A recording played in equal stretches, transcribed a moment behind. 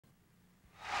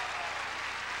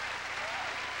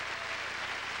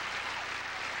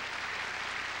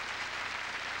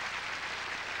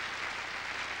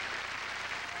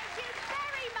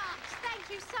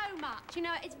you so much. You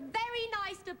know, it's very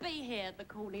nice to be here at the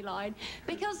Corny Line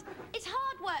because it's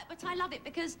hard work, but I love it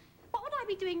because what would I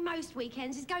be doing most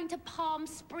weekends is going to Palm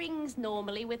Springs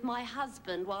normally with my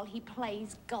husband while he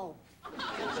plays golf. And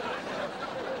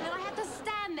then I have to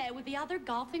stand there with the other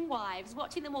golfing wives,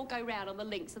 watching them all go round on the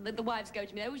links, and the wives go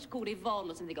to me, they always call Yvonne or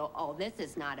something, they go, oh, this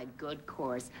is not a good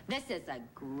course. This is a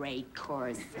great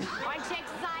course. Aren't you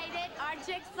excited? Aren't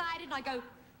you excited? And I go,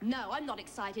 no, I'm not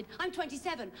excited. I'm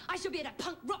 27. I should be at a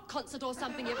punk rock concert or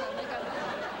something, Yvonne. They go,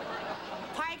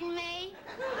 pardon me?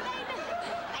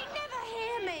 They never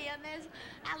hear me, and there's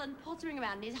Alan pottering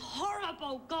around in his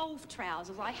horrible golf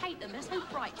trousers. I hate them, they're so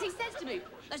bright. He says to me,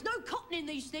 there's no cotton in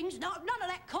these things, no, none of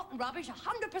that cotton rubbish,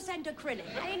 100% acrylic.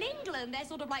 And in England, they're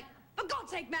sort of like, for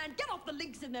God's sake, man, get off the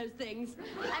links in those things.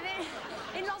 And then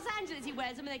in Los Angeles, he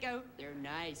wears them, and they go, they're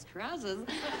nice trousers. And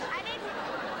then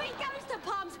when he goes to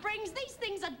Palm Springs, these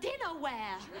things are dinner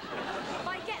wear. If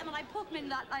I get them and I put them in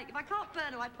that, like, if I can't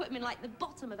burn them, I put them in, like, the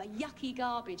bottom of a yucky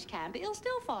garbage can, but he'll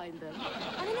still find them.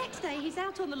 And the next day, he's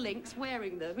out on the links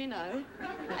wearing them, you know.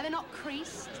 And they're not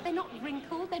creased, they're not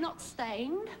wrinkled, they're not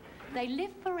stained. They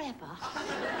live forever.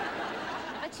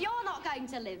 But you're not going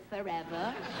to live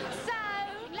forever. So,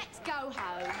 let's go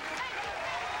home.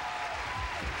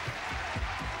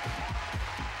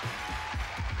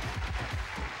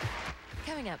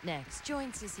 Coming up next,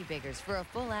 join Sissy Biggers for a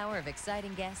full hour of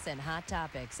exciting guests and hot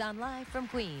topics on Live from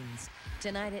Queens.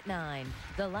 Tonight at 9,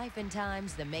 the life and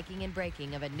times, the making and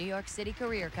breaking of a New York City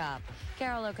career cop.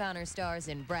 Carol O'Connor stars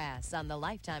in Brass on the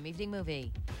Lifetime Evening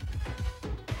Movie.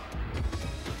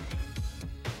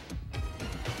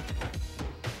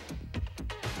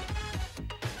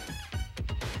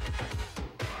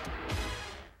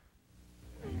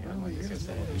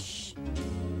 Shh.